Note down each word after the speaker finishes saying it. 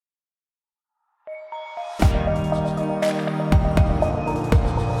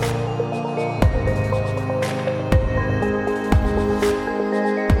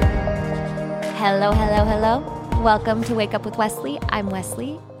Hello, hello, hello. Welcome to Wake Up with Wesley. I'm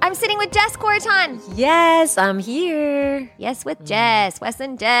Wesley. I'm sitting with Jess Corton. Yes, I'm here. Yes, with Jess. Wes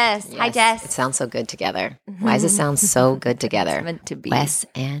and Jess. Yes. Hi, Jess. It sounds so good together. Why does it sound so good together? It's meant to be. Wes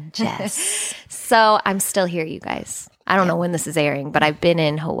and Jess. So I'm still here, you guys. I don't know when this is airing, but I've been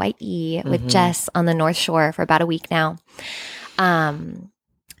in Hawaii with Jess on the North Shore for about a week now.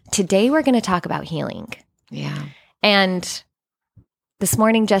 Today we're going to talk about healing. Yeah. And this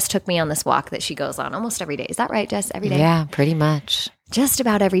morning, Jess took me on this walk that she goes on almost every day. Is that right, Jess? Every day? Yeah, pretty much. Just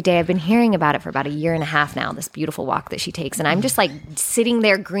about every day. I've been hearing about it for about a year and a half now, this beautiful walk that she takes. And I'm just like sitting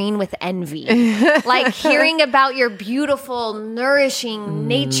there green with envy, like hearing about your beautiful, nourishing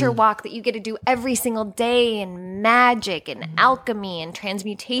nature walk that you get to do every single day, and magic and alchemy and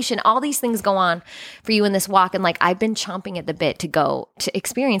transmutation. All these things go on for you in this walk. And like, I've been chomping at the bit to go to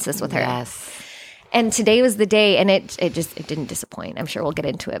experience this with her. Yes. And today was the day, and it didn't disappoint. I'm sure we'll get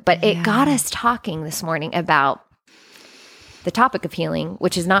into it. But it got us talking this morning about the topic of healing,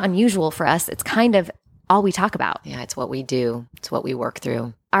 which is not unusual for us. It's kind of all we talk about. Yeah, it's what we do. It's what we work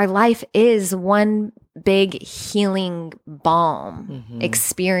through. Our life is one big healing balm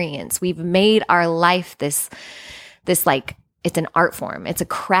experience. We've made our life this like, it's an art form. It's a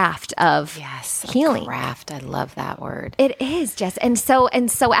craft of healing. Craft. I love that word. It is, Jess. And so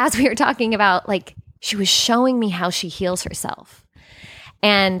as we were talking about, like, she was showing me how she heals herself.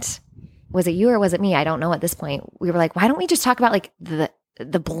 And was it you or was it me? I don't know at this point. We were like, why don't we just talk about like the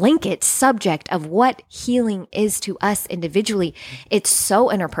blanket subject of what healing is to us individually? It's so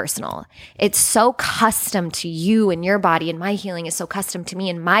interpersonal. It's so custom to you and your body, and my healing is so custom to me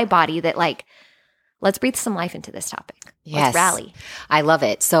and my body that, like, let's breathe some life into this topic. Let's rally. I love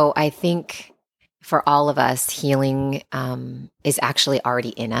it. So I think for all of us, healing is actually already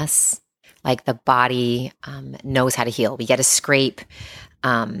in us. Like, the body knows how to heal. We get a scrape.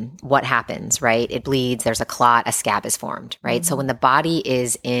 What happens, right? It bleeds. There's a clot. A scab is formed, right? So when the body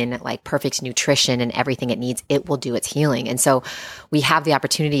is in like perfect nutrition and everything it needs, it will do its healing. And so we have the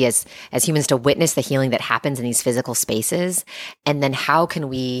opportunity as humans to witness the healing that happens in these physical spaces. And then how can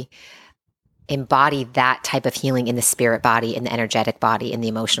we embody that type of healing in the spirit body, in the energetic body, in the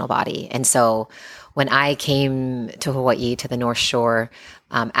emotional body? And so when I came to Hawaii, to the North Shore,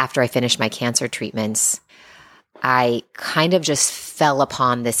 after I finished my cancer treatments, I kind of just fell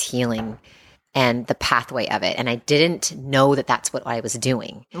upon this healing and the pathway of it. And I didn't know that that's what I was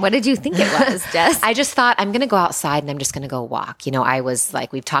doing. What did you think it was, Jess? I just thought, I'm going to go outside and I'm just going to go walk. You know, I was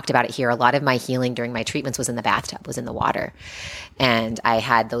like, we've talked about it here. A lot of my healing during my treatments was in the bathtub, was in the water. And I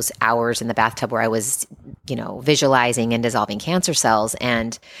had those hours in the bathtub where I was, you know, visualizing and dissolving cancer cells.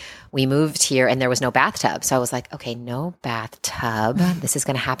 And we moved here and there was no bathtub. So I was like, okay, no bathtub. This is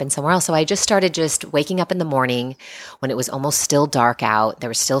going to happen somewhere else. So I just started just waking up in the morning when it was almost still dark out. There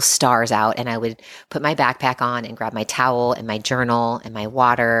were still stars out. And I would put my backpack on and grab my towel and my journal and my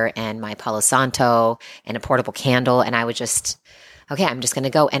water and my Palo Santo and a portable candle. And I would just, okay, I'm just going to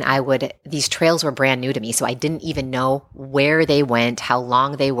go. And these trails were brand new to me. So I didn't even know where they went, how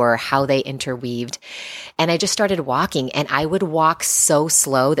long they were, how they interweaved. And I just started walking, and I would walk so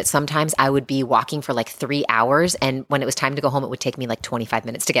slow that sometimes I would be walking for like 3 hours. And when it was time to go home, it would take me like 25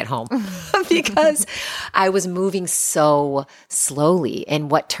 minutes to get home because I was moving so slowly.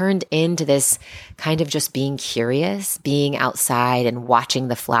 And what turned into this kind of just being curious, being outside and watching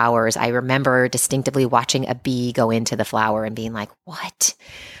the flowers. I remember distinctively watching a bee go into the flower and being like, what?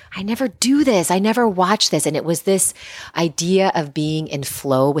 I never do this. I never watch this. And it was this idea of being in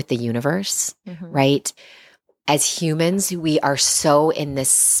flow with the universe, right? As humans, we are so in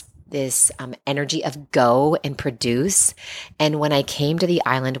this energy of go and produce. And when I came to the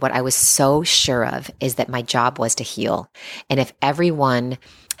island, what I was so sure of is that my job was to heal. And if everyone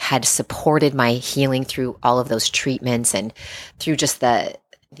had supported my healing through all of those treatments and through just the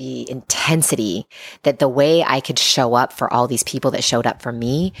intensity, that the way I could show up for all these people that showed up for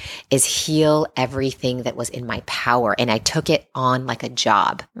me is heal everything that was in my power. And I took it on like a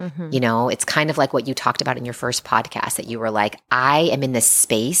job. You know, it's kind of like what you talked about in your first podcast, that you were like, I am in this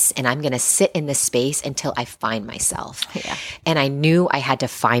space and I'm going to sit in this space until I find myself. Yeah. And I knew I had to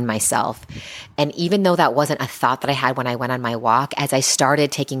find myself. And even though that wasn't a thought that I had when I went on my walk, as I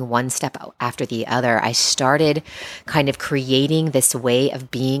started taking one step after the other, I started kind of creating this way of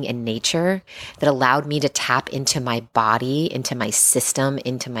being in nature that allowed me to tap into my body, into my system,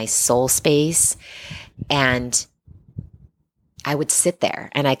 into my soul space. And I would sit there,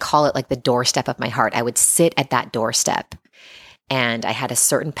 and I call it like the doorstep of my heart. I would sit at that doorstep And I had a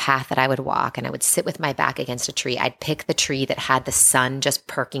certain path that I would walk, and I would sit with my back against a tree. I'd pick the tree that had the sun just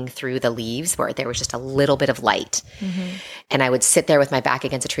perking through the leaves where there was just a little bit of light. And I would sit there with my back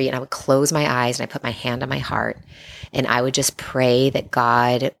against a tree, and I would close my eyes, and I put my hand on my heart, and I would just pray that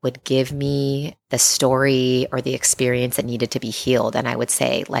God would give me the story or the experience that needed to be healed. And I would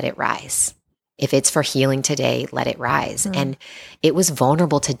say, let it rise. If it's for healing today, let it rise. And it was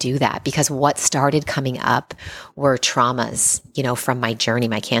vulnerable to do that because what started coming up were traumas, from my journey,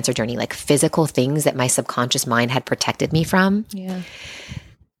 my cancer journey, like physical things that my subconscious mind had protected me from. Yeah.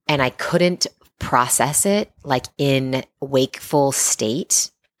 And I couldn't process it like in wakeful state.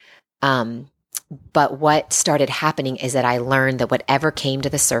 But what started happening is that I learned that whatever came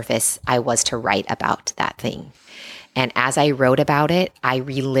to the surface, I was to write about that thing. And as I wrote about it, I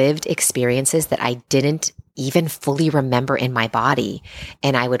relived experiences that I didn't even fully remember in my body.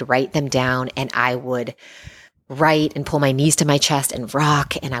 And I would write them down, and I would write and pull my knees to my chest and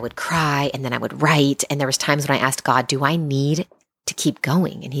rock, and I would cry, and then I would write. And there was times when I asked God, do I need to keep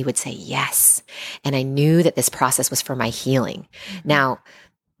going? And he would say, yes. And I knew that this process was for my healing. Now,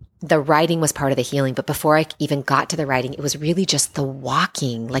 the writing was part of the healing, but before I even got to the writing, it was really just the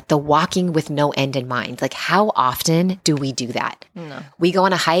walking with no end in mind. Like, how often do we do that? No. We go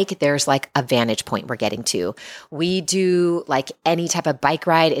on a hike, there's like a vantage point we're getting to. We do like any type of bike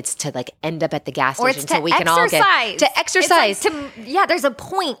ride, it's to like end up at the gas station so we can all get to exercise. There's a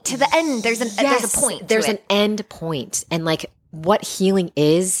point to the end. There's a point. There's an end point. And like what healing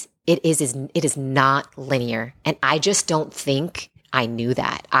is, it is not linear. And I just don't think I knew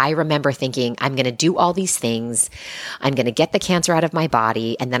that. I remember thinking, I'm going to do all these things. I'm going to get the cancer out of my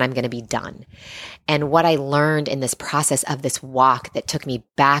body, and then I'm going to be done. And what I learned in this process of this walk that took me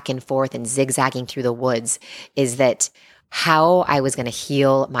back and forth and zigzagging through the woods is that how I was going to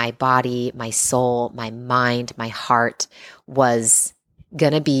heal my body, my soul, my mind, my heart was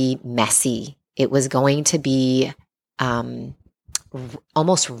going to be messy. It was going to be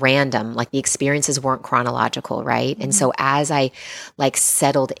almost random, like the experiences weren't chronological, right? And so as I like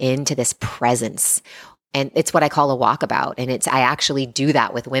settled into this presence, and it's what I call a walkabout, and I actually do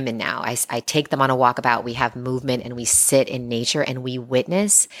that with women now. I take them on a walkabout, we have movement, and we sit in nature, and we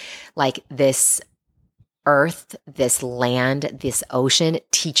witness like this earth, this land, this ocean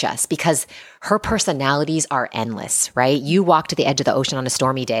teach us, because her personalities are endless, right? You walk to the edge of the ocean on a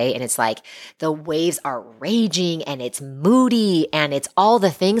stormy day, and it's like the waves are raging, and it's moody, and it's all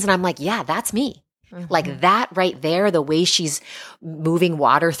the things. And I'm like, yeah, that's me. Like that right there, the way she's moving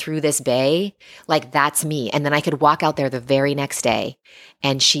water through this bay, like that's me. And then I could walk out there the very next day,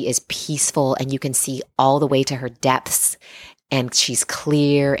 and she is peaceful, and you can see all the way to her depths, and she's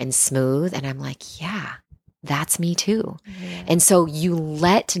clear and smooth. And I'm like, yeah, that's me too. Yeah. And so you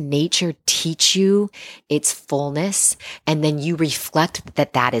let nature teach you its fullness, and then you reflect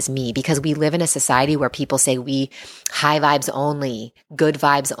that that is me, because we live in a society where people say we high vibes only, good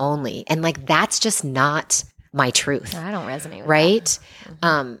vibes only. And like, that's just not my truth. I don't resonate with right?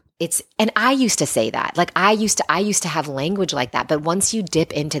 that. And I used to say that, like I used to have language like that. But once you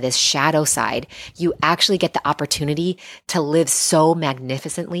dip into this shadow side, you actually get the opportunity to live so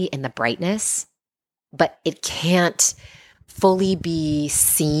magnificently in the brightness, but it can't fully be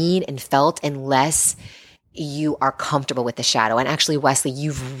seen and felt unless you are comfortable with the shadow. And actually, Wesley,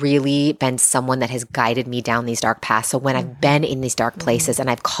 you've really been someone that has guided me down these dark paths. So when I've been in these dark places and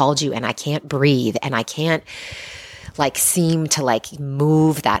I've called you and I can't breathe and I can't like seem to like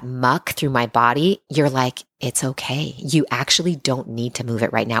move that muck through my body, you're like, it's okay. You actually don't need to move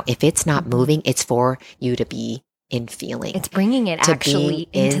it right now. If it's not moving, it's for you to be in feeling. It's bringing it actually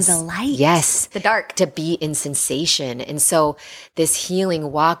into the light. Yes. The dark. To be in sensation. And so this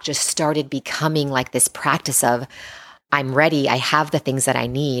healing walk just started becoming like this practice of, I'm ready. I have the things that I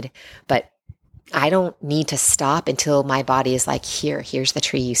need, but I don't need to stop until my body is like, here's the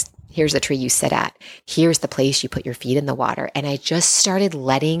tree you sit at. Here's the place you put your feet in the water. And I just started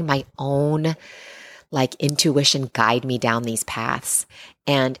letting my own like intuition guide me down these paths.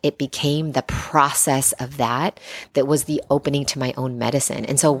 And it became the process of that was the opening to my own medicine.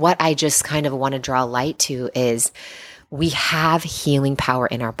 And so what I just kind of want to draw light to is we have healing power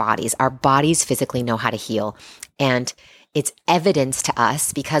in our bodies. Our bodies physically know how to heal. And it's evidence to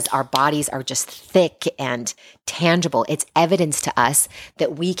us because our bodies are just thick and tangible. It's evidence to us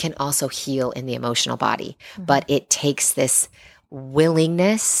that we can also heal in the emotional body. But it takes this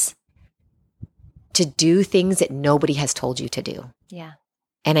willingness to do things that nobody has told you to do. Yeah.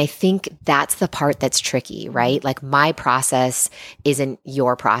 And I think that's the part that's tricky, right? Like my process isn't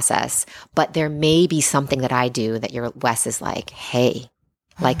your process, but there may be something that I do that your Wes is like, hey,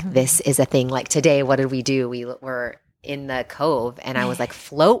 like this is a thing. Like today, what did we do? We were in the cove, and I was like,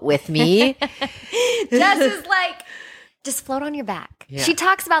 float with me. Jess is like, just float on your back. Yeah. She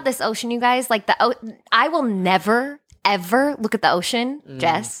talks about this ocean, you guys. Like I will never, ever look at the ocean,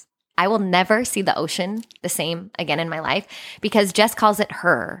 Jess. I will never see the ocean the same again in my life because Jess calls it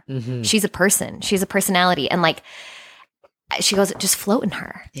her. Mm-hmm. She's a person. She's a personality. And like, she goes, just float in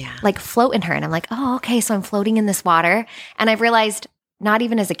her. Yeah. Like float in her. And I'm like, oh, okay. So I'm floating in this water. And I've realized not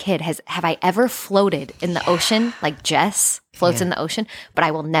even as a kid have I ever floated in the ocean like Jess floats in the ocean, but I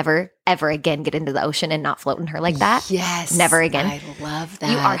will never, ever again get into the ocean and not float in her like that. Yes. Never again. I love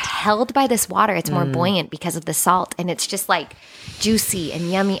that. You are held by this water. It's more buoyant because of the salt. And it's just like juicy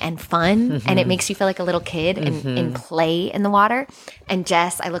and yummy and fun. Mm-hmm. And it makes you feel like a little kid and play in the water. And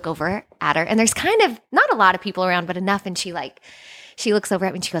Jess, I look over at her and there's kind of not a lot of people around, but enough. And she looks over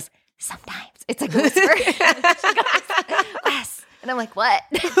at me and she goes, sometimes. It's like a whisper. She goes, Wes. And I'm like, what?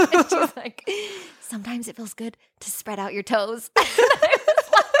 And she's like, sometimes it feels good to spread out your toes.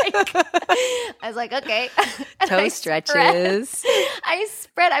 I was like, okay. Toe stretches. I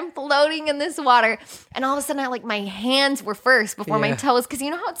spread. I'm floating in this water. And all of a sudden, my hands were first before my toes. Because you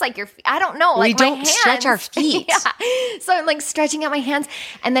know how it's like your feet. I don't know. We don't stretch our feet. Yeah. So I'm like stretching out my hands.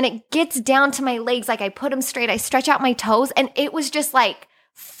 And then it gets down to my legs. Like I put them straight. I stretch out my toes. And it was just like,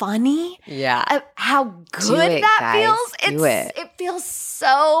 funny. Yeah. How good that feels. It feels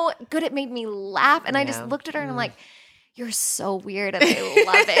so good. It made me laugh. And I just looked at her and I'm like, you're so weird and I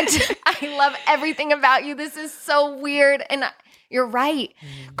love it. I love everything about you. This is so weird. And you're right.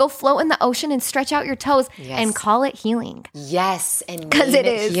 Go float in the ocean and stretch out your toes and call it healing. Yes. And because it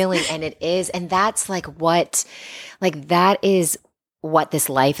is healing. And it is. And that's that is what this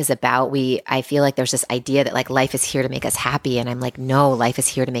life is about. I feel like there's this idea that life is here to make us happy. And I'm like, no, life is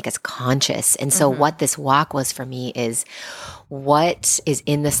here to make us conscious. And so what this walk was for me is what is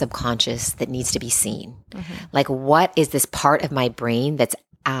in the subconscious that needs to be seen? Mm-hmm. What is this part of my brain that's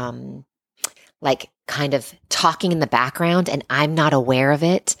kind of talking in the background and I'm not aware of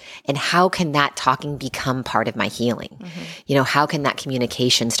it? And how can that talking become part of my healing? Mm-hmm. How can that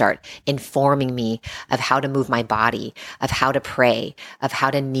communication start informing me of how to move my body, of how to pray, of how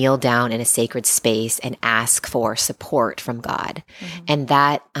to kneel down in a sacred space and ask for support from God? Mm-hmm. And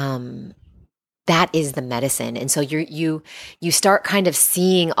that is the medicine. And so you start kind of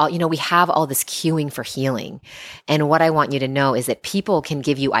seeing all, we have all this cueing for healing. And what I want you to know is that people can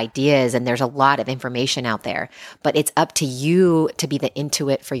give you ideas and there's a lot of information out there, but it's up to you to be the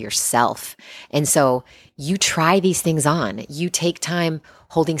intuit for yourself. And so you try these things on. You take time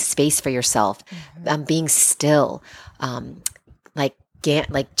holding space for yourself, being still,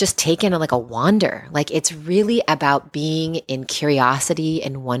 just taking a wander. It's really about being in curiosity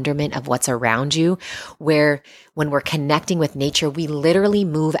and wonderment of what's around you, where when we're connecting with nature, we literally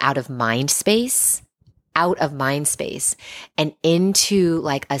move out of mind space and into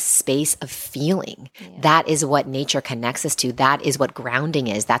a space of feeling. Yeah. That is what nature connects us to. That is what grounding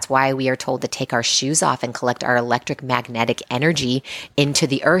is. That's why we are told to take our shoes off and collect our electric magnetic energy into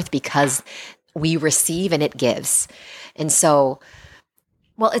the earth, because we receive and it gives. And so,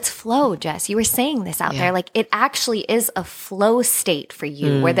 well, it's flow, Jess. You were saying this out there. It actually is a flow state for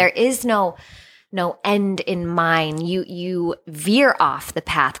you where there is no end in mind. You veer off the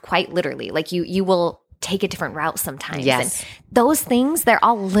path quite literally. You will take a different route sometimes. Yes. And those things, they're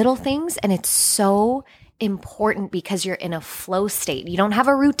all little things. And it's so important because you're in a flow state. You don't have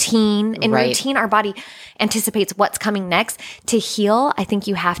a routine. In routine, our body anticipates what's coming next. To heal, I think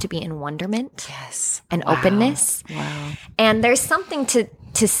you have to be in wonderment and openness. Wow. And there's something to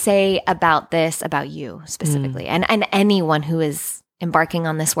say about this, about you specifically, and anyone who is embarking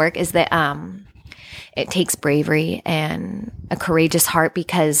on this work, is that it takes bravery and a courageous heart,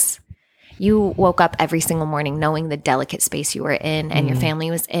 because you woke up every single morning knowing the delicate space you were in and your family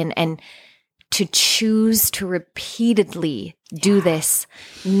was in, and to choose to repeatedly do this,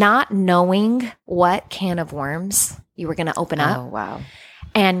 not knowing what can of worms you were going to open up. Oh, wow.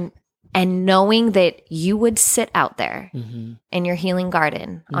 And knowing that you would sit out there in your healing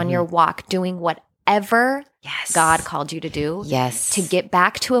garden on your walk, doing whatever God called you to do, to get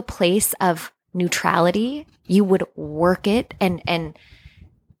back to a place of neutrality. You would work it, and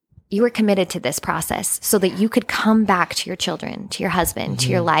you were committed to this process so that you could come back to your children, to your husband, to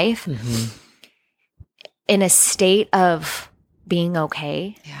your life in a state of being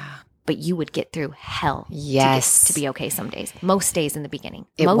okay. Yeah. But you would get through hell to be okay some days. Most days in the beginning.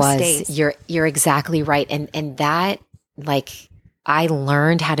 Most days. You're exactly right. And that, I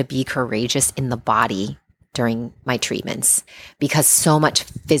learned how to be courageous in the body during my treatments because so much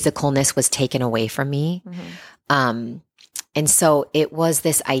physicalness was taken away from me. And so it was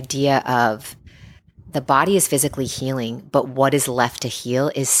this idea of the body is physically healing, but what is left to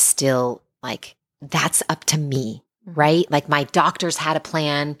heal is still like, that's up to me, right? Like my doctors had a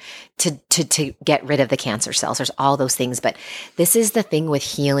plan to get rid of the cancer cells. There's all those things, but this is the thing with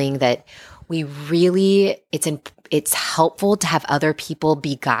healing that we really, it's helpful to have other people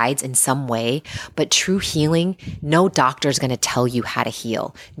be guides in some way, but true healing, no doctor is going to tell you how to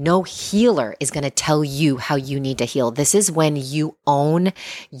heal. No healer is going to tell you how you need to heal. This is when you own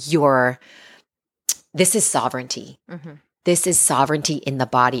this is sovereignty. Mm-hmm. This is sovereignty in the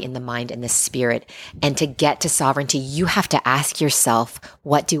body, in the mind, in the spirit. And to get to sovereignty, you have to ask yourself,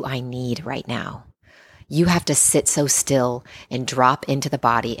 what do I need right now? You have to sit so still and drop into the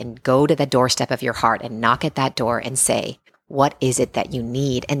body and go to the doorstep of your heart and knock at that door and say, what is it that you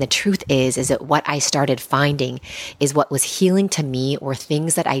need? And the truth is that what I started finding is what was healing to me were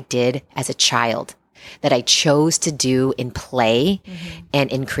things that I did as a child, that I chose to do in play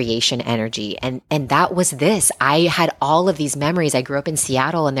and in creation energy. And that was this. I had all of these memories. I grew up in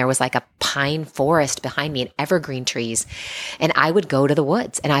Seattle and there was like a pine forest behind me and evergreen trees. And I would go to the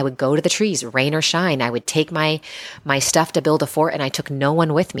woods and I would go to the trees, rain or shine. I would take my stuff to build a fort and I took no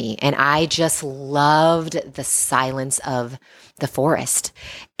one with me. And I just loved the silence of the forest.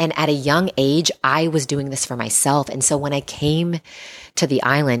 And at a young age, I was doing this for myself. And so when I came to the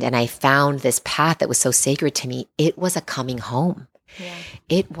island and I found this path that was so sacred to me, it was a coming home. Yeah.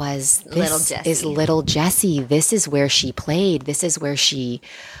 It was little Jessie. Is little Jessie. This is where she played. This is where she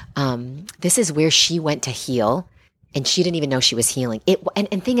went to heal. And she didn't even know she was healing.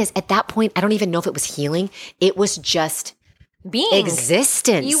 And thing is, at that point, I don't even know if it was healing. It was just being.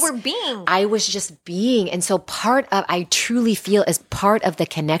 Existence. You were being. I was just being. And so I truly feel as part of the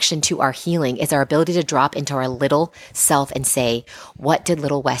connection to our healing is our ability to drop into our little self and say, what did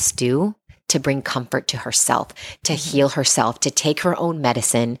little Wes do to bring comfort to herself, to heal herself, to take her own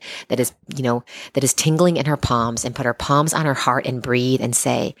medicine that is tingling in her palms and put her palms on her heart and breathe and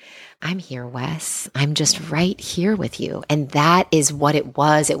say, I'm here, Wes. I'm just right here with you. And that is what it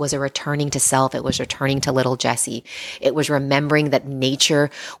was. It was a returning to self. It was returning to little Jessie. It was remembering that nature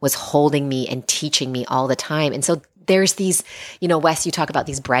was holding me and teaching me all the time. And so there's these, Wes, you talk about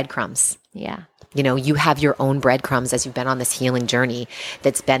these breadcrumbs. Yeah. You have your own breadcrumbs as you've been on this healing journey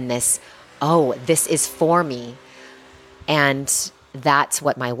that's been this, oh, this is for me. And that's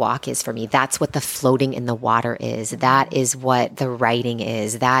what my walk is for me. That's what the floating in the water is. That is what the writing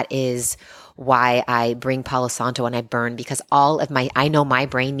is. That is why I bring Palo Santo and I burn, because I know my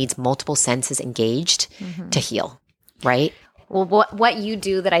brain needs multiple senses engaged to heal, right? Well, what you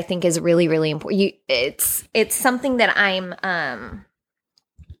do that I think is really, really important, it's something that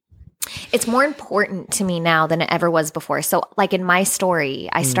it's more important to me now than it ever was before. So like in my story,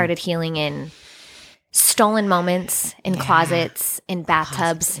 I started healing in stolen moments, in closets, in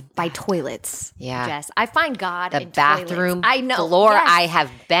bathtubs, by toilets. Yeah. Jess, I find God the in bathroom toilets. I know, floor. yes. I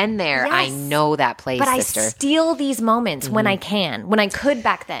have been there. Yes. I know that place, but sister. I steal these moments when I can, when I could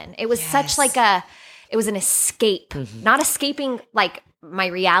back then. It was such like it was an escape, not escaping like my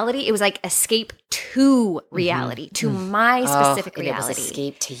reality. It was like escape to reality, to my specific reality. It was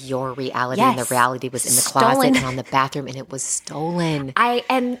escape to your reality, yes. and the reality was in the closet and on the bathroom, and it was stolen.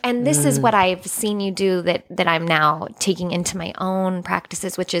 And this is what I've seen you do that I'm now taking into my own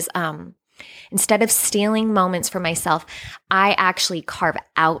practices, which is instead of stealing moments for myself, I actually carve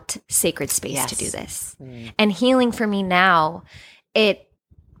out sacred space to do this. And healing for me now, it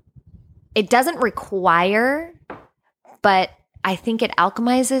doesn't require, but I think it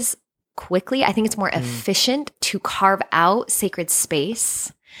alchemizes quickly. I think it's more efficient to carve out sacred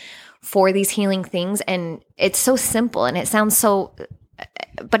space for these healing things. And it's so simple and it sounds so,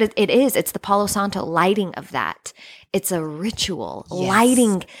 but it is. It's the Palo Santo lighting of that. It's a ritual,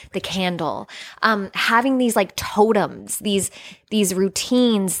 lighting the candle, having these like totems, these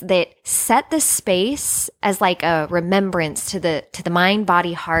routines that set the space as like a remembrance to the mind,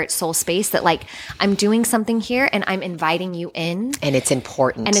 body, heart, soul space that like I'm doing something here and I'm inviting you in. And it's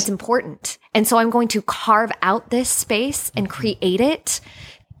important. And so I'm going to carve out this space and create it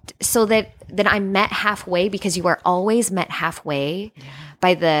so that I'm met halfway, because you are always met halfway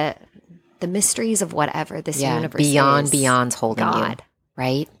by the mysteries of whatever this universe is. Beyond's holding God. You,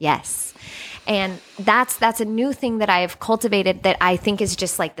 right? Yes. And that's a new thing that I've cultivated that I think is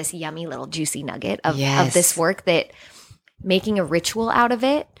just like this yummy little juicy nugget of this work, that making a ritual out of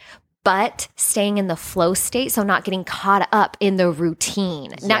it, but staying in the flow state. So not getting caught up in the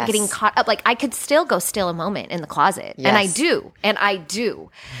routine, not getting caught up. Like I could still go steal a moment in the closet and I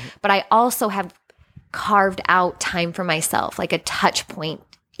do, but I also have carved out time for myself, like a touch point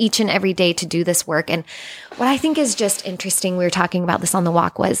each and every day to do this work. And what I think is just interesting, we were talking about this on the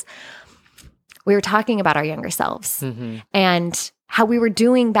walk, was we were talking about our younger selves and how we were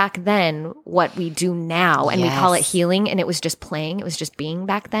doing back then what we do now, and we call it healing, and it was just playing, it was just being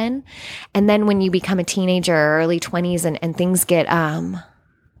back then. And then when you become a teenager or early 20s and things get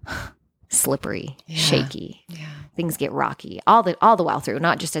slippery, shaky, things get rocky all the while through,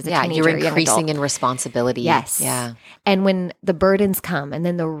 not just as a teenager. You're increasing in responsibility. Yes. Yeah. And when the burdens come, and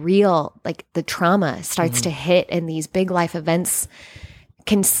then the real, like the trauma starts to hit, and these big life events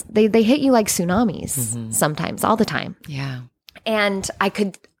they hit you like tsunamis sometimes, all the time. Yeah. And I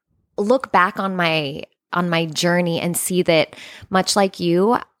could look back on my journey and see that, much like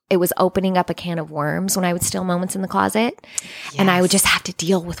you, it was opening up a can of worms when I would steal moments in the closet. Yes. And I would just have to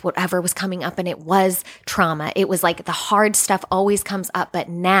deal with whatever was coming up. And it was trauma. It was like the hard stuff always comes up. But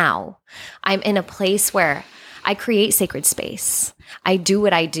now I'm in a place where I create sacred space. I do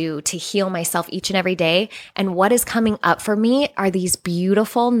what I do to heal myself each and every day. And what is coming up for me are these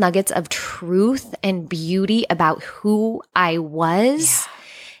beautiful nuggets of truth and beauty about who I was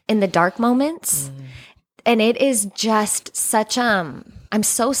in the dark moments. And it is just such, I'm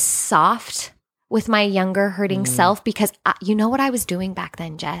so soft with my younger hurting self, because you know what I was doing back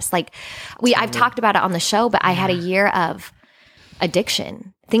then, Jess? Like I've talked about it on the show, but I had a year of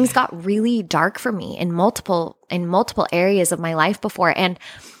addiction. Things got really dark for me in multiple areas of my life before. And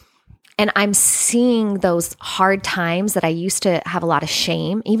I'm seeing those hard times that I used to have a lot of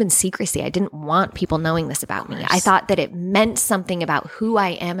shame, even secrecy. I didn't want people knowing this about me. I thought that it meant something about who I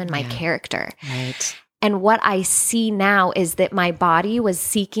am and my character. Right. And what I see now is that my body was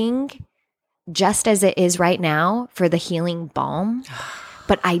seeking, just as it is right now, for the healing balm.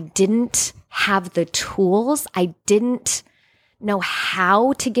 But I didn't have the tools. I didn't know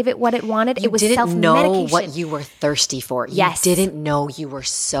how to give it what it wanted. It was self-medication. You didn't know what you were thirsty for. Yes. You didn't know you were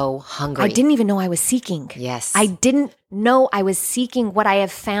so hungry. I didn't even know I was seeking. Yes. I didn't know I was seeking what I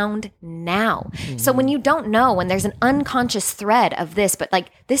have found now. So when you don't know, when there's an unconscious thread of this, but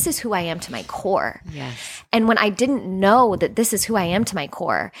like, this is who I am to my core. Yes. And when I didn't know that this is who I am to my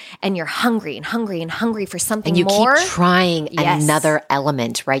core, and you're hungry and hungry and hungry for something more. And you keep trying another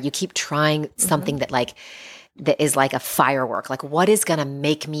element, right? You keep trying something that is like a firework. Like, what is going to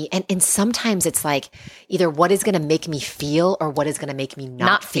make me, and sometimes it's like either what is going to make me feel or what is going to make me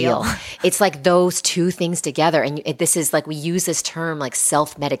not feel. It's like those two things together. And this is like, we use this term like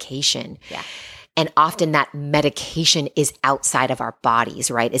self-medication. Yeah. And often that medication is outside of our bodies,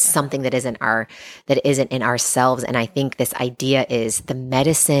 right? Is something that isn't in ourselves. And I think this idea is the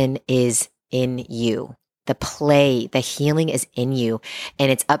medicine is in you. The play, the healing is in you,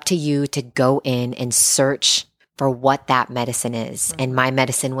 and it's up to you to go in and search for what that medicine is. And my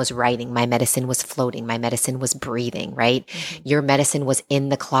medicine was writing. My medicine was floating. My medicine was breathing, right? Your medicine was in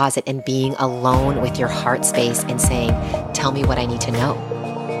the closet and being alone with your heart space and saying, tell me what I need to know.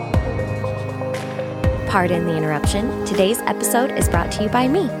 Pardon the interruption. Today's episode is brought to you by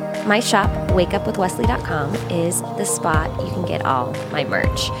me. My shop, wakeupwithwesley.com, is the spot you can get all my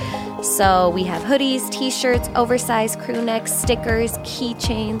merch. So we have hoodies, t-shirts, oversized crew necks, stickers,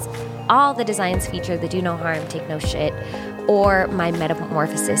 keychains, all the designs feature the do no harm, take no shit, or my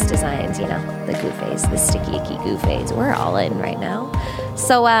metamorphosis designs, you know, the goofays, the sticky icky goofays. We're all in right now.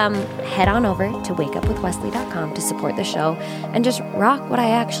 So head on over to wakeupwithwesley.com to support the show and just rock what I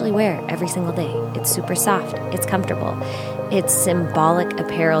actually wear every single day. It's super soft. It's comfortable. It's symbolic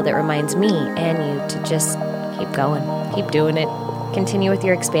apparel that reminds me and you to just keep going, keep doing it. Continue with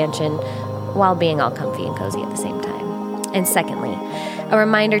your expansion while being all comfy and cozy at the same time. And secondly, a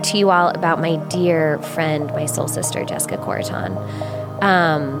reminder to you all about my dear friend, my soul sister, Jessica Coraton.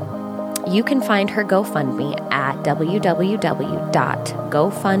 You can find her GoFundMe at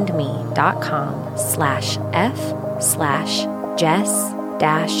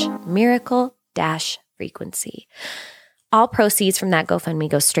www.gofundme.com/F/Jess-miracle-frequency. All proceeds from that GoFundMe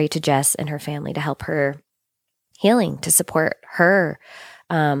go straight to Jess and her family to help her healing, to support her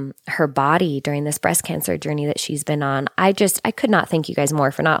body during this breast cancer journey that she's been on. I could not thank you guys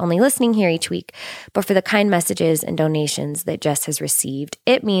more for not only listening here each week, but for the kind messages and donations that Jess has received.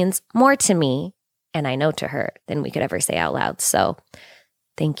 It means more to me, and I know to her, than we could ever say out loud. So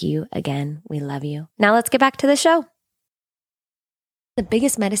thank you again. We love you. Now let's get back to the show. The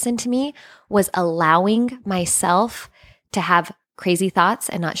biggest medicine to me was allowing myself to have crazy thoughts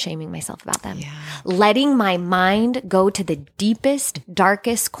and not shaming myself about them. Yeah. Letting my mind go to the deepest,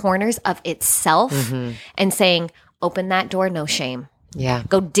 darkest corners of itself and saying, open that door, no shame. Yeah.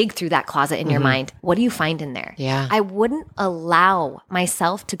 Go dig through that closet in your mind. What do you find in there? Yeah. I wouldn't allow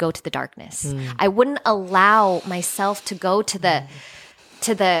myself to go to the darkness. I wouldn't allow myself to go to the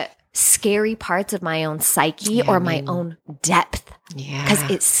scary parts of my own psyche or my own depth. Yeah. Because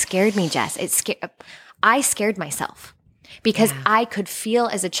it scared me, Jess. I scared myself because I could feel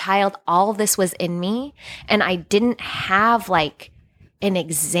as a child all this was in me, and I didn't have like an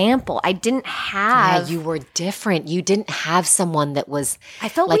example. I didn't have. Yeah, you were different. You didn't have someone that was. I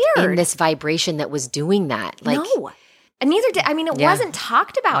felt like weird in this vibration that was doing that. Like, no. And neither did, I mean, it wasn't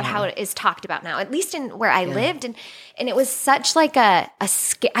talked about how it is talked about now, at least in where I lived. And it was such like I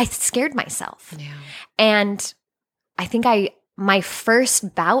scared myself. Yeah. And I think my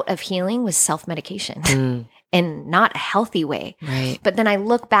first bout of healing was self-medication in not a healthy way. Right. But then I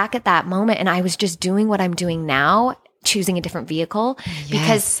look back at that moment and I was just doing what I'm doing now, choosing a different vehicle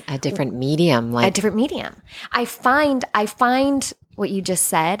because a different medium, a different medium. I find what you just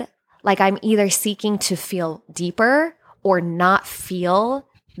said, like I'm either seeking to feel deeper or not feel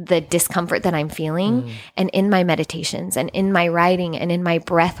the discomfort that I'm feeling. And in my meditations and in my writing and in my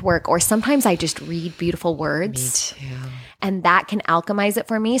breath work, or sometimes I just read beautiful words. Me too. And that can alchemize it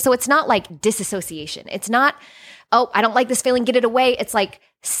for me. So it's not like disassociation. It's not, oh, I don't like this feeling, get it away. It's like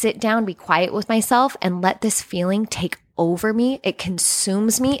sit down, be quiet with myself and let this feeling take over me. It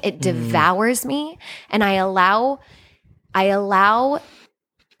consumes me. It devours me. And I allow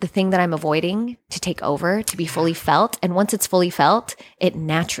the thing that I'm avoiding to take over, to be fully felt. And once it's fully felt, it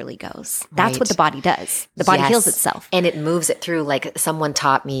naturally goes. That's what the body does. The body heals itself. And it moves it through. Like someone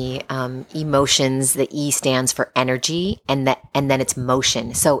taught me emotions, the E stands for energy and then it's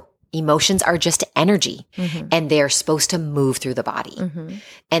motion. So emotions are just energy and they're supposed to move through the body.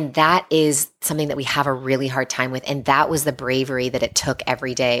 And that is something that we have a really hard time with. And that was the bravery that it took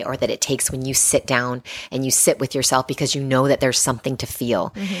every day, or that it takes when you sit down and you sit with yourself, because you know that there's something to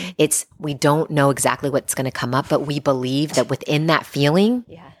feel. We don't know exactly what's going to come up, but we believe that within that feeling,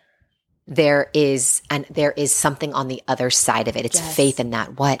 there is something on the other side of it. It's faith in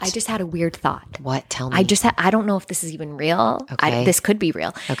that. What? I just had a weird thought. What? Tell me. I don't know if this is even real. Okay. This could be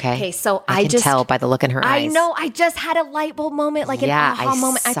real. Okay. So I can tell by the look in her eyes. I know. I just had a light bulb moment, like an aha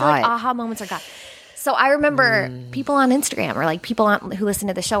moment. I feel like aha moments are God. So I remember people on Instagram or like people who listen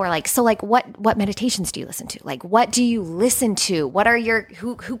to the show are like, so like what meditations do you listen to? Like, what do you listen to? What are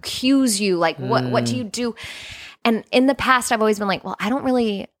who cues you? Like, what do you do? And in the past, I've always been like, well, I don't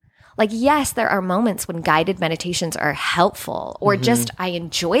really. Like, yes, there are moments when guided meditations are helpful or just I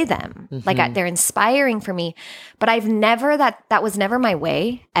enjoy them. Like they're inspiring for me, but I've never, that was never my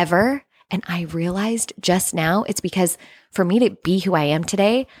way ever. And I realized just now it's because for me to be who I am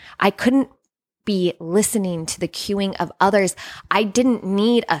today, I couldn't be listening to the cueing of others. I didn't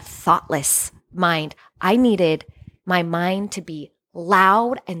need a thoughtless mind. I needed my mind to be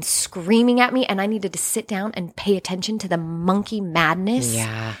loud and screaming at me, and I needed to sit down and pay attention to the monkey madness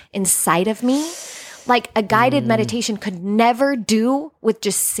inside of me. Like a guided meditation could never do with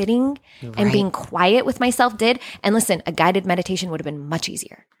just sitting and being quiet with myself did. And listen, a guided meditation would have been much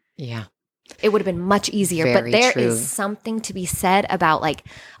easier. Yeah. It would have been much easier. Very but there true. is something to be said about like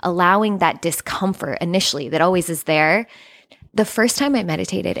allowing that discomfort initially that always is there. The first time I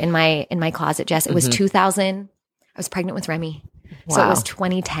meditated in my closet, Jess, it was 2000. I was pregnant with Remy. Wow. So it was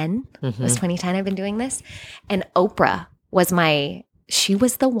 2010. It was 2010 I've been doing this. And Oprah was she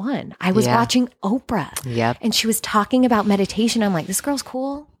was the one. I was watching Oprah. Yep. And she was talking about meditation. I'm like, this girl's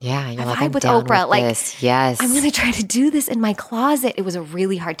cool. Yeah. You're I like, vibe I'm with down Oprah. with Like, this. Yes. I'm going to try to do this in my closet. It was a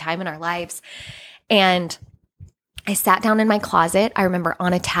really hard time in our lives. And I sat down in my closet. I remember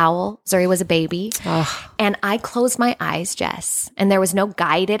on a towel. Zuri was a baby. And I closed my eyes, Jess. And there was no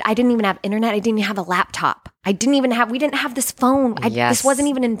guided. I didn't even have internet. I didn't even have a laptop. We didn't have this phone. This wasn't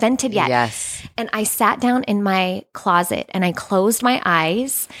even invented yet. Yes. And I sat down in my closet and I closed my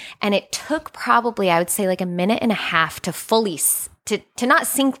eyes. And it took probably, I would say like a minute and a half to fully, to not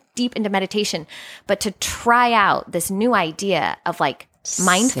sink deep into meditation, but to try out this new idea of like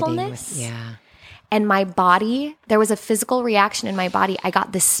mindfulness. And my body, there was a physical reaction in my body. I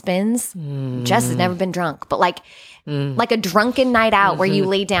got the spins. Jess has never been drunk, but like a drunken night out where you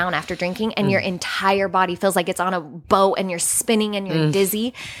lay down after drinking and your entire body feels like it's on a boat and you're spinning and you're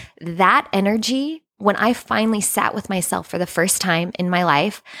dizzy. That energy, when I finally sat with myself for the first time in my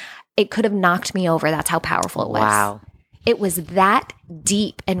life, it could have knocked me over. That's how powerful it was. Wow. It was that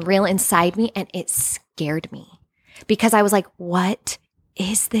deep and real inside me, and it scared me because I was like, what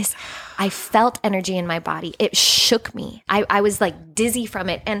is this? I felt energy in my body. It shook me. I was like dizzy from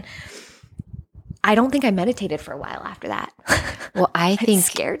it. And I don't think I meditated for a while after that. Well, I think it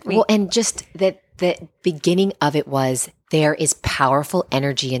scared me. Well, and just that the beginning of it was there is powerful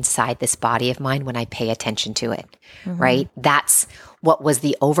energy inside this body of mine when I pay attention to it, right? That's what was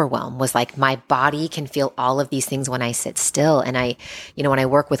the overwhelm was like, my body can feel all of these things when I sit still. And I, when I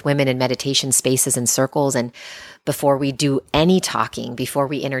work with women in meditation spaces and circles, and before we do any talking, before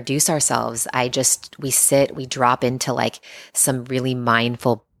we introduce ourselves, we sit, we drop into like some really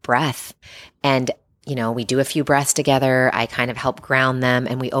mindful breath. And we do a few breaths together. I kind of help ground them,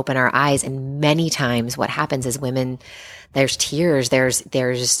 and we open our eyes. And many times what happens is women, there's tears,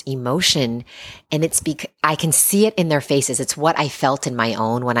 there's emotion, and I can see it in their faces. It's what I felt in my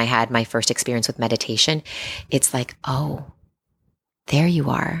own when I had my first experience with meditation. It's like, oh, there you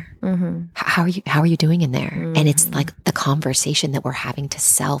are. Mm-hmm. How are you doing in there? Mm-hmm. And it's like the conversation that we're having to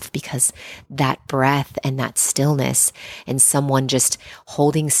self, because that breath and that stillness and someone just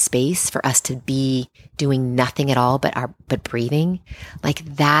holding space for us to be doing nothing at all but breathing, like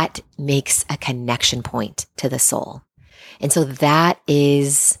that makes a connection point to the soul. And so that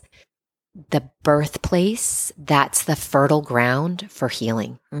is the birthplace. That's the fertile ground for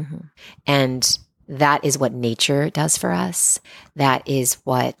healing. Mm-hmm. And that is what nature does for us. That is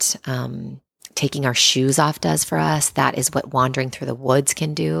what taking our shoes off does for us. That is what wandering through the woods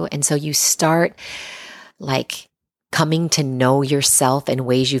can do. And so you start like coming to know yourself in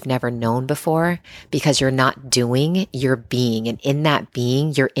ways you've never known before, because you're not doing, you're being. And in that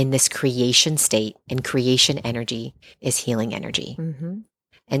being, you're in this creation state, and creation energy is healing energy. Mm-hmm.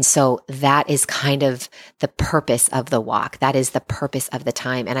 And so that is kind of the purpose of the walk. That is the purpose of the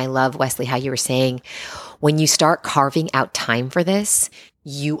time. And I love, Wesley, how you were saying, when you start carving out time for this,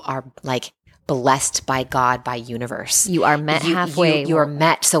 you are like blessed by God, by universe. You are met halfway. You are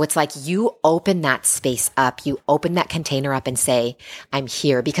met. So it's like you open that space up, you open that container up and say, I'm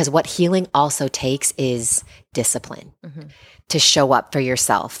here. Because what healing also takes is discipline to show up for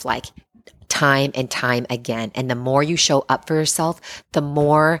yourself. Like, time and time again. And the more you show up for yourself, the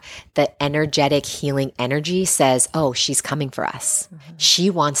more the energetic healing energy says, oh, she's coming for us. Mm-hmm. She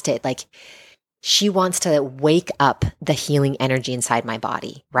wants to wake up the healing energy inside my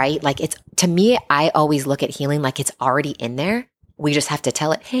body, right? Like to me, I always look at healing like it's already in there. We just have to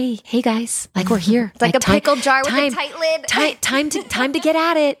tell it, hey guys, like we're here. It's like a pickle jar with a tight lid. Time to get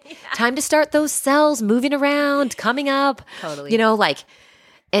at it. Yeah. Time to start those cells moving around, coming up. Totally.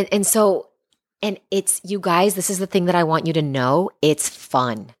 And so, and it's, you guys, this is the thing that I want you to know. It's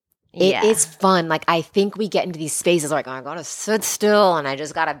fun. It is fun. Like, I think we get into these spaces like, oh, I gotta sit still and I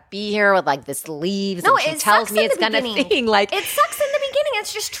just gotta be here with like this leaves. No, and she it tells me it's gonna beginning. thing. Like, it sucks in the beginning.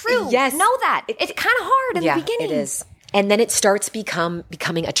 It's just true. Yes. Know that. It's kind of hard in the beginning. It is. And then it starts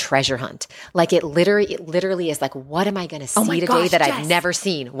becoming a treasure hunt. Like it literally is like, what am I going to see today that I've never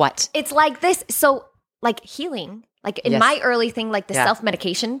seen? What? It's like this. So like healing, like in my early thing, like the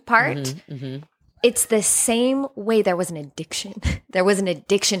self-medication part, it's the same way there was an addiction. There was an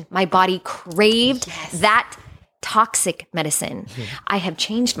addiction. My body craved that toxic medicine. I have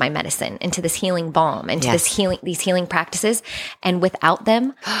changed my medicine into this healing balm, into these healing practices. And without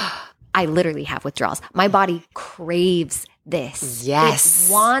them, I literally have withdrawals. My body craves this. Yes.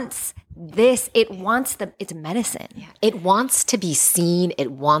 It wants this. It wants it's medicine. Yeah. It wants to be seen.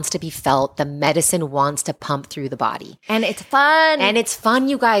 It wants to be felt. The medicine wants to pump through the body. And it's fun. And it's fun,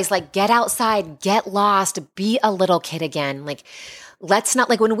 you guys. Like, get outside, get lost, be a little kid again. Like, let's not,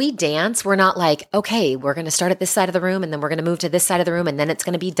 like, when we dance, we're not like, okay, we're going to start at this side of the room and then we're going to move to this side of the room and then it's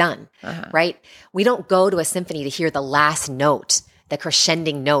going to be done, right? We don't go to a symphony to hear the last note, the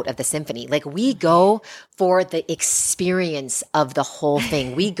crescending note of the symphony. Like, we go for the experience of the whole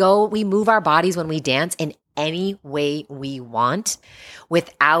thing. We move our bodies when we dance in any way we want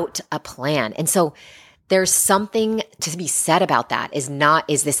without a plan. And so there's something to be said about that, is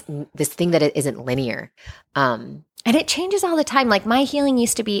this thing that it isn't linear. And it changes all the time. Like, my healing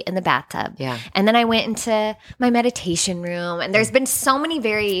used to be in the bathtub. Yeah. And then I went into my meditation room. And there's been so many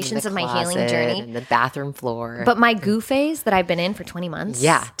variations of my healing journey. And the bathroom floor. But my goo phase that I've been in for 20 months.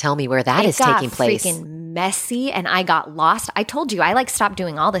 Yeah. Tell me where that is taking place. It got freaking messy. And I got lost. I told you, I like stopped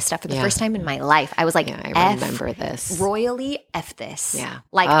doing all this stuff for the first time in my life. I was like, I remember this. Royally F this. Yeah.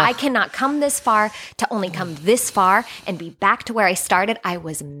 Like, I cannot come this far to only come this far and be back to where I started. I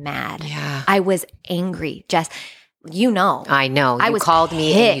was mad. Yeah. I was angry. Jess, you know. I know. You called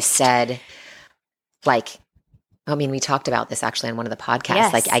me and you said, like, I mean, we talked about this actually on one of the podcasts.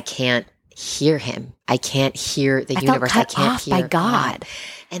 Yes. Like, I can't hear him. I can't hear the universe. Felt cut I can't off hear by God.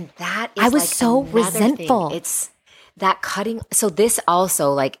 And that is, I was like, so resentful. Thing. It's that cutting. So this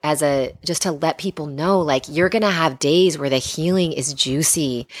also, like, just to let people know, like, you're going to have days where the healing is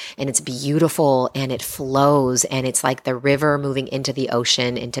juicy and it's beautiful and it flows and it's like the river moving into the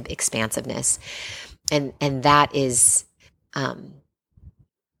ocean, into expansiveness. And that is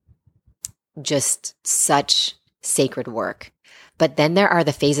just such sacred work. But then there are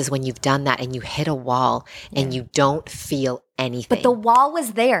the phases when you've done that and you hit a wall and you don't feel anything. But the wall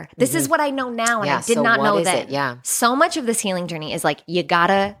was there. This is what I know now, and I did not know then. Yeah. So much of this healing journey is like, you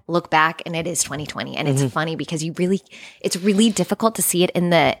gotta look back, and it is 2020. And it's funny because it's really difficult to see it in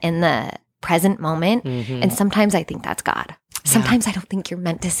the present moment. And sometimes I think that's God. Sometimes I don't think you're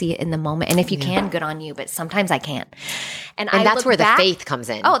meant to see it in the moment. And if you can, good on you. But sometimes I can't. And that's where the faith comes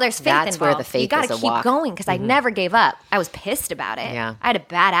in. Oh, there's faith That's involved. where the faith you got is to a keep walk. going, because I never gave up. I was pissed about it. Yeah. I had a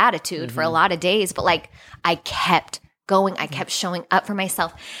bad attitude for a lot of days. But like, I kept going. I kept showing up for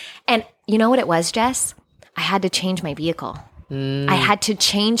myself. And you know what it was, Jess? I had to change my vehicle. I had to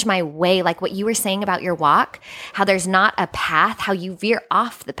change my way, like what you were saying about your walk, how there's not a path, how you veer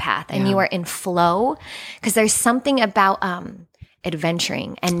off the path and you are in flow. Because there's something about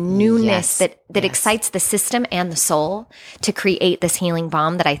adventuring and newness that excites the system and the soul to create this healing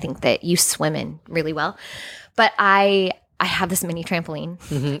bomb that I think that you swim in really well. But I have this mini trampoline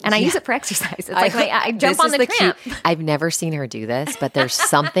and I use it for exercise. It's like I jump on the tramp. I've never seen her do this, but there's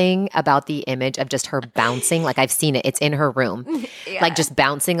something about the image of just her bouncing. Like I've seen it. It's in her room. Like just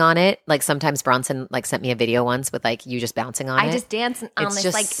bouncing on it. Like sometimes Bronson like sent me a video once with like you just bouncing on it. I just dance on it's this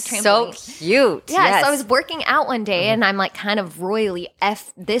just like trampoline. So cute. Yeah, Yes. so I was working out one day and I'm like kind of royally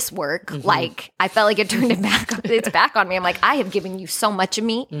F this work. Like I felt like it turned its back on me. I'm like, I have given you so much of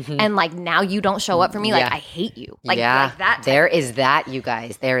me and like now you don't show up for me. Like I hate you. Like that. There is that, you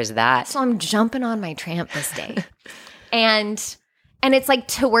guys. There is that. So I'm jumping on my tramp this day. and it's like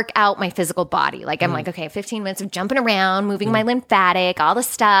to work out my physical body. Like I'm like, okay, 15 minutes of jumping around, moving my lymphatic, all the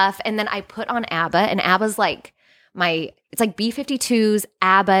stuff. And then I put on ABBA, and ABBA's like it's like B-52s,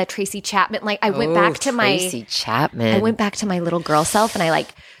 ABBA, Tracy Chapman. Like I went back to Tracy Chapman. I went back to my little girl self, and I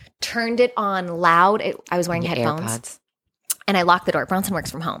like turned it on loud. I was wearing headphones. AirPods. And I locked the door. Bronson works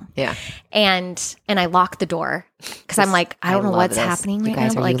from home. Yeah. And I locked the door because I'm like, I don't know what's happening right now. You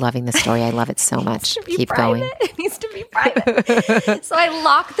guys, now. are like, you loving the story? I love it so much. Keep private. going. It needs to be private. So I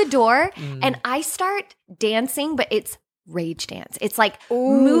lock the door and I start dancing, but it's rage dance. It's like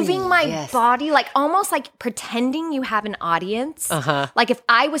moving my body, like almost like pretending you have an audience. Like if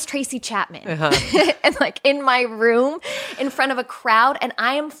I was Tracy Chapman and like in my room in front of a crowd, and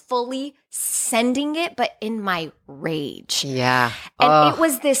I am fully sending it, but in my rage. Yeah. And it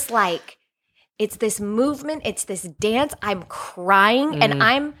was this like, it's this movement, it's this dance. I'm crying and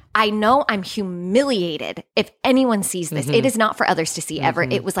I know I'm humiliated if anyone sees this. It is not for others to see ever.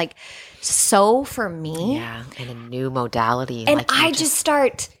 It was like so for me. Yeah, in a new modality. And like I just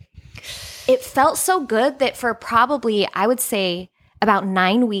start, it felt so good that for probably, I would say about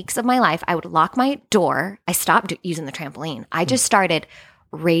 9 weeks of my life, I would lock my door. I stopped using the trampoline. I just started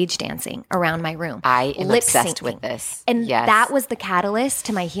rage dancing around my room. I am lip obsessed syncing. with this. And that was the catalyst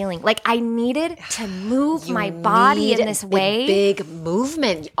to my healing. Like I needed to move my body in this way. Big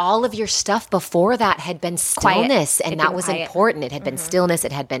movement. All of your stuff before that had been stillness, and that was important. It had been stillness.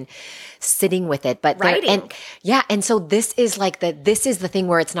 It had been sitting with it. But and so this is like this is the thing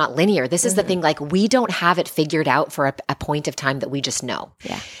where it's not linear. This is the thing, like we don't have it figured out for a point of time that we just know.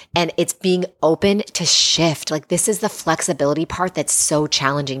 Yeah. And it's being open to shift. Like this is the flexibility part that's so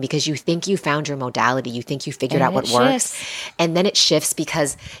challenging, because you think you found your modality, you think you figured out what works, and then it shifts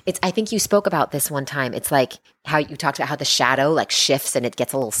because I think you spoke about this one time. It's like how you talked about how the shadow like shifts and it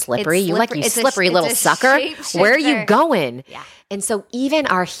gets a little slippery. You're like, you slippery little sucker. Where are you going? Yeah. And so even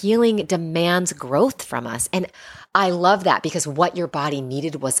our healing demands growth from us. And I love that, because what your body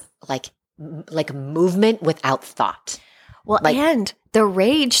needed was like movement without thought. Well, and the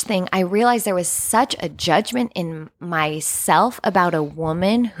rage thing, I realized there was such a judgment in myself about a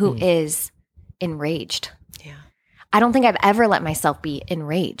woman who is enraged. Yeah. I don't think I've ever let myself be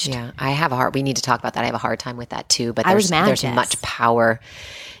enraged. Yeah. We need to talk about that. I have a hard time with that too, but there's much power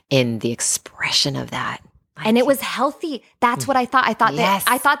in the expression of that. And it was healthy. That's what I thought. I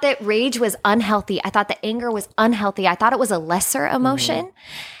thought that rage was unhealthy. I thought that anger was unhealthy. I thought it was a lesser emotion.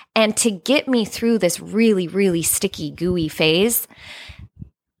 And to get me through this really, really sticky, gooey phase,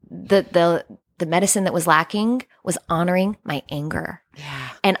 the medicine that was lacking was honoring my anger. Yeah.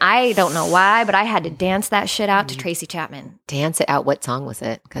 And I don't know why, but I had to dance that shit out to Tracy Chapman. Dance it out. What song was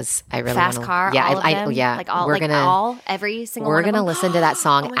it? Because I really Fast Car. Yeah, all of them. Yeah. Like all, every single. We're one gonna of them. listen to that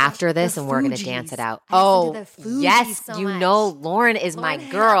song after this, and we're gonna dance it out. Oh, yes, so you much. know, Lauren is my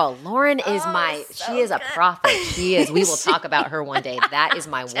girl. Lauren is she is a prophet. She is. We will talk about her one day. That is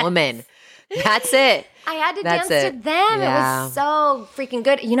my woman. That's it. I had to dance to them. Yeah. It was so freaking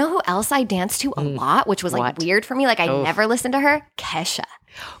good. You know who else I danced to a lot, which was like weird for me? Like I never listened to her. Kesha.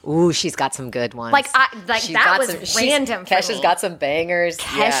 Ooh, she's got some good ones. That was random for Kesha's me. got some bangers.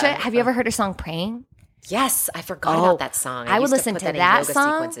 Kesha, have you ever heard her song Praying? Yes, I forgot about that song. I would used listen put to in that yoga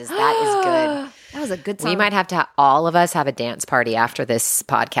song. Sequences. That is good. That was a good song. We might have to, all of us have a dance party after this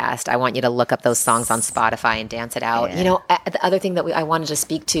podcast. I want you to look up those songs on Spotify and dance it out. Yeah. You know, the other thing that I wanted to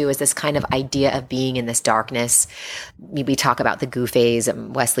speak to is this kind of idea of being in this darkness. We talk about the goo phase,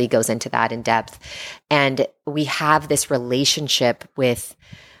 and Wesley goes into that in depth. And we have this relationship with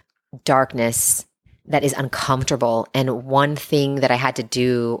darkness that is uncomfortable. And one thing that I had to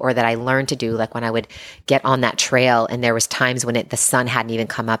do, or that I learned to do, like when I would get on that trail and there was times when the sun hadn't even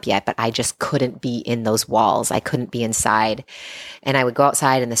come up yet, but I just couldn't be in those walls. I couldn't be inside. And I would go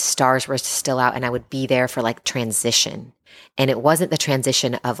outside and the stars were still out, and I would be there for like transition. And it wasn't the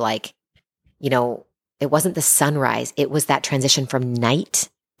transition of like, you know, it wasn't the sunrise. It was that transition from night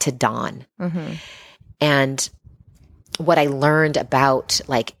to dawn. Mm-hmm. And what I learned about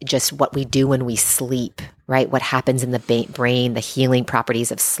like just what we do when we sleep, right? What happens in the brain, the healing properties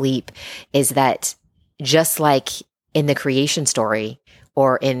of sleep, is that just like in the creation story,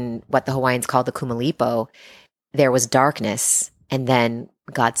 or in what the Hawaiians call the Kumalipo, there was darkness, and then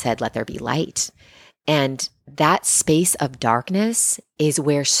God said, let there be light. And that space of darkness is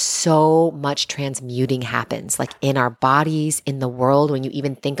where so much transmuting happens, like in our bodies, in the world. When you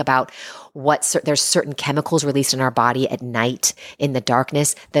even think about there's certain chemicals released in our body at night in the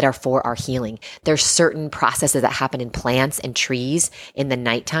darkness that are for our healing. There's certain processes that happen in plants and trees in the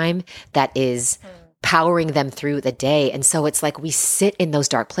nighttime that is powering them through the day. And so it's like we sit in those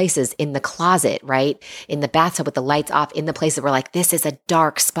dark places, in the closet, right? In the bathtub with the lights off, in the place that we're like, this is a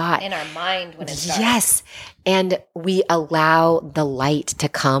dark spot. In our mind when it's dark. Yes. And we allow the light to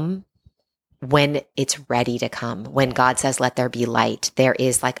come when it's ready to come. When God says, let there be light, there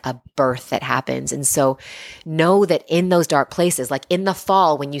is like a birth that happens. And so know that in those dark places, like in the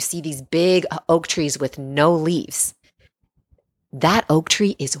fall, when you see these big oak trees with no leaves, that oak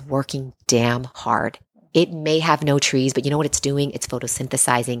tree is working damn hard. It may have no trees, but you know what it's doing? It's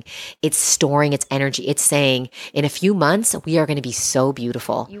photosynthesizing. It's storing its energy. It's saying, in a few months, we are going to be so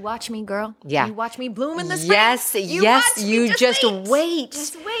beautiful. You watch me, girl. Yeah. You watch me bloom in the spring. Yes, yes. You just wait.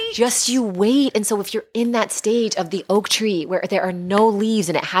 Just wait. Just you wait. And so if you're in that stage of the oak tree where there are no leaves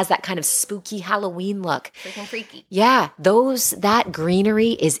and it has that kind of spooky Halloween look. Freaking freaky. Yeah. That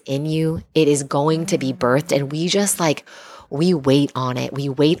greenery is in you. It is going to be birthed. And we just like, we wait on it. We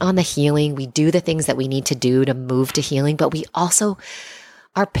wait on the healing. We do the things that we need to do to move to healing, but we also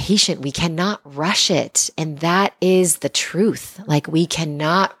are patient. We cannot rush it. And that is the truth. Like we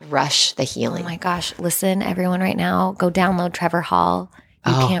cannot rush the healing. Oh my gosh. Listen, everyone right now, go download Trevor Hall.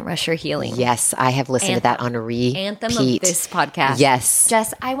 You can't rush your healing. Yes. I have listened to that on repeat. Anthem of this podcast. Yes.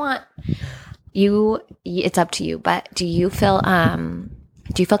 Jess, I want you, it's up to you, but do you feel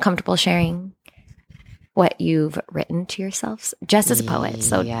comfortable sharing what you've written to yourselves? Jess is a poet,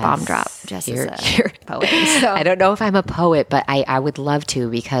 so yes. Bomb drop. Jess is a poet. So. I don't know if I'm a poet, but I would love to,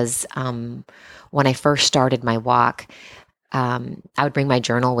 because when I first started my walk, I would bring my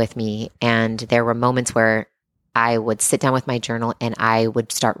journal with me, and there were moments where I would sit down with my journal and I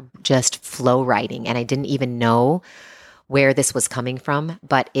would start just flow writing, and I didn't even know where this was coming from,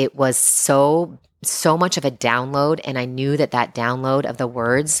 but it was so much of a download, and I knew that download of the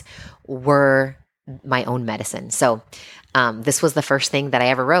words were my own medicine. So this was the first thing that I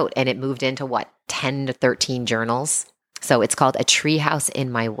ever wrote, and it moved into 10 to 13 journals. So it's called A Treehouse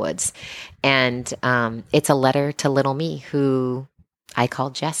in My Woods. And it's a letter to little me, who I call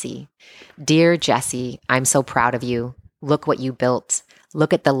Jessie. Dear Jessie, I'm so proud of you. Look what you built.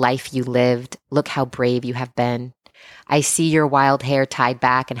 Look at the life you lived. Look how brave you have been. I see your wild hair tied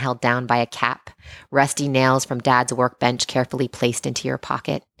back and held down by a cap, rusty nails from Dad's workbench carefully placed into your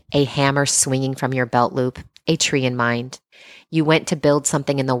pocket, a hammer swinging from your belt loop, a tree in mind. You went to build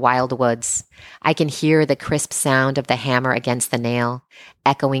something in the wild woods. I can hear the crisp sound of the hammer against the nail,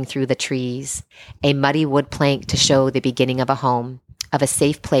 echoing through the trees, a muddy wood plank to show the beginning of a home, of a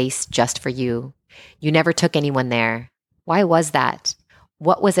safe place just for you. You never took anyone there. Why was that?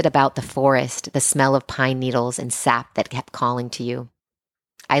 What was it about the forest, the smell of pine needles and sap that kept calling to you?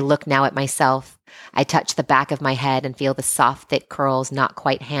 I look now at myself. I touch the back of my head and feel the soft, thick curls, not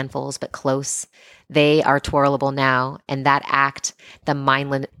quite handfuls, but close. They are twirlable now, and that act, the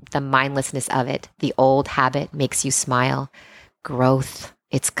mindlessness of it, the old habit makes you smile. Growth,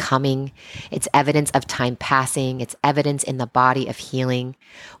 it's coming. It's evidence of time passing. It's evidence in the body of healing.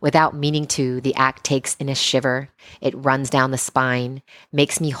 Without meaning to, the act takes in a shiver. It runs down the spine,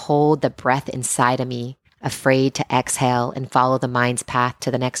 makes me hold the breath inside of me, afraid to exhale and follow the mind's path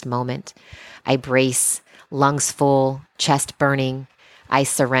to the next moment. I brace, lungs full, chest burning. I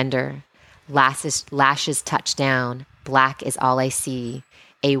surrender. Lashes touch down. Black is all I see.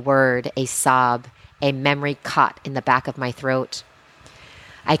 A word, a sob, a memory caught in the back of my throat.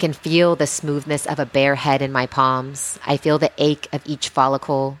 I can feel the smoothness of a bare head in my palms. I feel the ache of each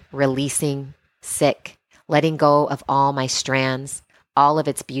follicle, releasing, sick, letting go of all my strands, all of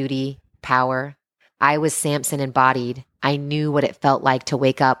its beauty, power. I was Samson embodied. I knew what it felt like to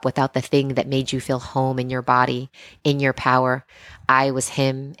wake up without the thing that made you feel home in your body, in your power. I was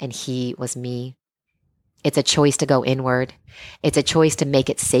him and he was me. It's a choice to go inward. It's a choice to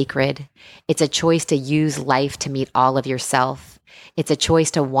make it sacred. It's a choice to use life to meet all of yourself. It's a choice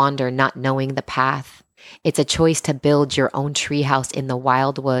to wander not knowing the path. It's a choice to build your own treehouse in the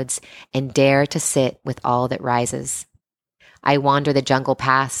wild woods and dare to sit with all that rises. I wander the jungle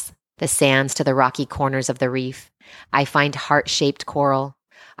paths, the sands to the rocky corners of the reef. I find heart-shaped coral.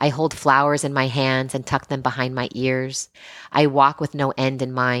 I hold flowers in my hands and tuck them behind my ears. I walk with no end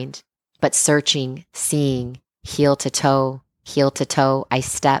in mind, but searching, seeing, heel to toe, I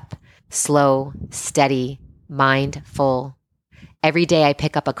step, slow, steady, mind full. Every day I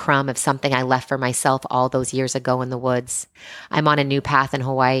pick up a crumb of something I left for myself all those years ago in the woods. I'm on a new path in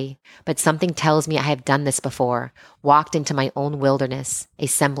Hawaii, but something tells me I have done this before, walked into my own wilderness, a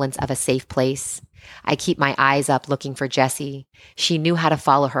semblance of a safe place. I keep my eyes up looking for Jessie. She knew how to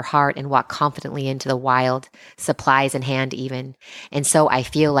follow her heart and walk confidently into the wild, supplies in hand even. And so I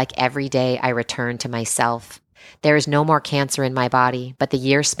feel like every day I return to myself. There is no more cancer in my body, but the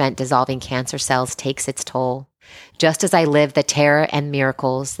year spent dissolving cancer cells takes its toll. Just as I live the terror and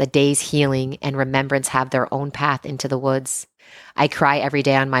miracles, the days healing and remembrance have their own path into the woods. I cry every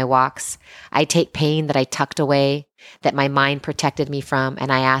day on my walks. I take pain that I tucked away, that my mind protected me from,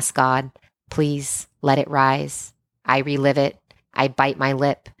 and I ask God, please let it rise. I relive it. I bite my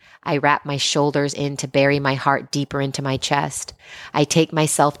lip. I wrap my shoulders in to bury my heart deeper into my chest. I take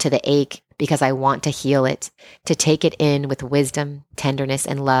myself to the ache because I want to heal it, to take it in with wisdom, tenderness,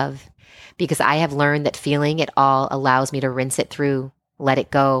 and love. Because I have learned that feeling it all allows me to rinse it through, let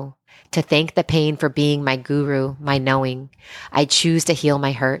it go, to thank the pain for being my guru, my knowing. I choose to heal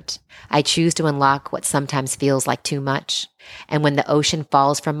my hurt. I choose to unlock what sometimes feels like too much. And when the ocean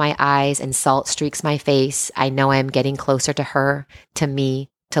falls from my eyes and salt streaks my face, I know I am getting closer to her, to me,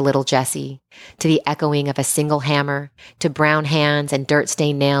 to little Jessie, to the echoing of a single hammer, to brown hands and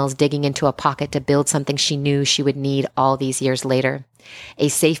dirt-stained nails digging into a pocket to build something she knew she would need all these years later. A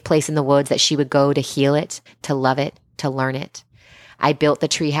safe place in the woods that she would go to heal it, to love it, to learn it. I built the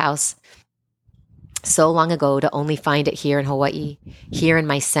treehouse so long ago to only find it here in Hawaii, here in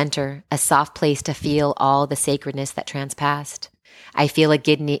my center, a soft place to feel all the sacredness that transpassed. I feel a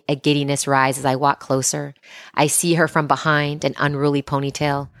giddiness rise as I walk closer. I see her from behind, an unruly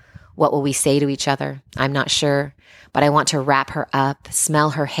ponytail. What will we say to each other? I'm not sure, but I want to wrap her up,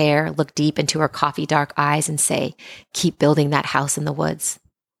 smell her hair, look deep into her coffee dark eyes and say, keep building that house in the woods.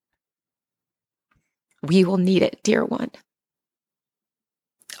 We will need it, dear one.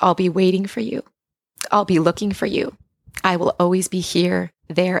 I'll be waiting for you. I'll be looking for you. I will always be here,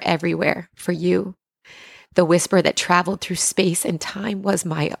 there, everywhere for you. The whisper that traveled through space and time was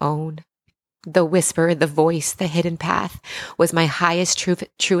my own. The whisper, the voice, the hidden path was my highest,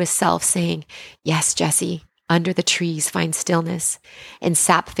 truest self saying, yes, Jessie, under the trees find stillness. In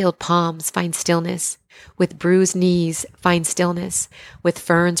sap-filled palms find stillness. With bruised knees find stillness. With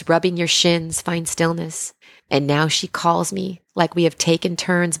ferns rubbing your shins find stillness. And now she calls me like we have taken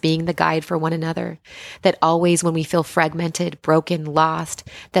turns being the guide for one another, that always when we feel fragmented, broken, lost,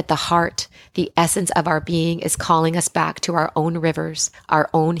 that the heart, the essence of our being is calling us back to our own rivers, our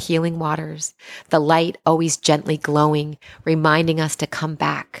own healing waters, the light always gently glowing, reminding us to come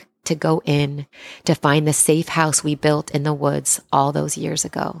back, to go in, to find the safe house we built in the woods all those years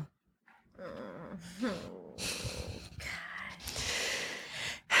ago.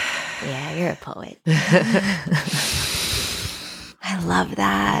 Yeah, you're a poet. I love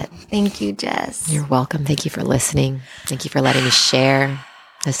that. Thank you, Jess. You're welcome. Thank you for listening. Thank you for letting me share.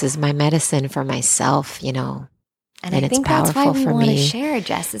 This is my medicine for myself, you know. And I think that's why we want to share,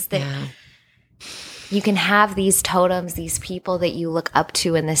 Jess, is that you can have these totems, these people that you look up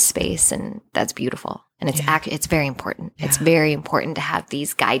to in this space, and that's beautiful. And it's very important. Yeah. It's very important to have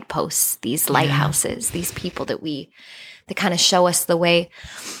these guideposts, these lighthouses, these people that kind of show us the way.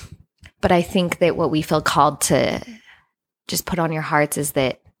 But I think that what we feel called to just put on your hearts is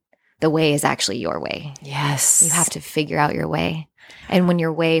that the way is actually your way. Yes. You have to figure out your way. And when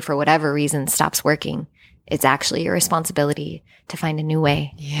your way, for whatever reason, stops working, it's actually your responsibility to find a new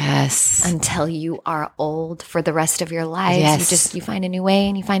way. Yes. Until you are old for the rest of your lives. Yes. You find a new way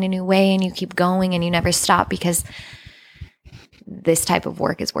and you find a new way and you keep going and you never stop, because this type of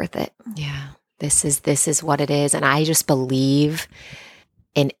work is worth it. Yeah. This is what it is. And I just believe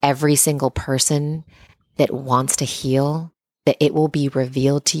in every single person that wants to heal, that it will be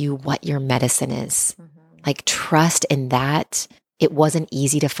revealed to you what your medicine is. Like, trust in that. It wasn't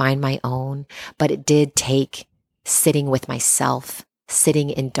easy to find my own, but it did take sitting with myself, sitting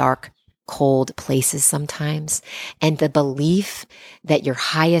in dark, cold places sometimes, and the belief that your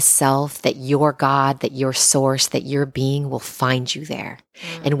highest self, that your God, that your source, that your being will find you there.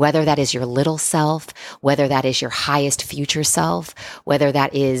 And whether that is your little self, whether that is your highest future self, whether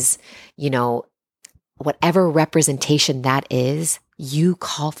that is, whatever representation that is, you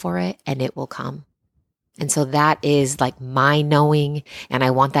call for it and it will come. And so that is like my knowing. And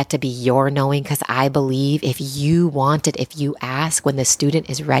I want that to be your knowing, because I believe if you want it, if you ask, when the student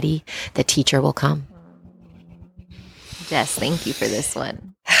is ready, the teacher will come. Jess, thank you for this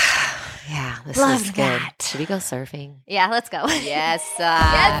one. Yeah, this Love is good. that. Should we go surfing? Yeah, let's go. Yes.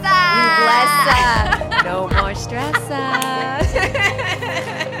 Yes, We bless. No more stress.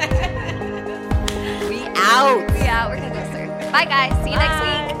 We out. Yeah, we're going to go surf. Bye, guys. See you next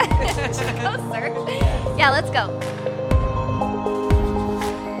week. Go surf. Yeah, let's go.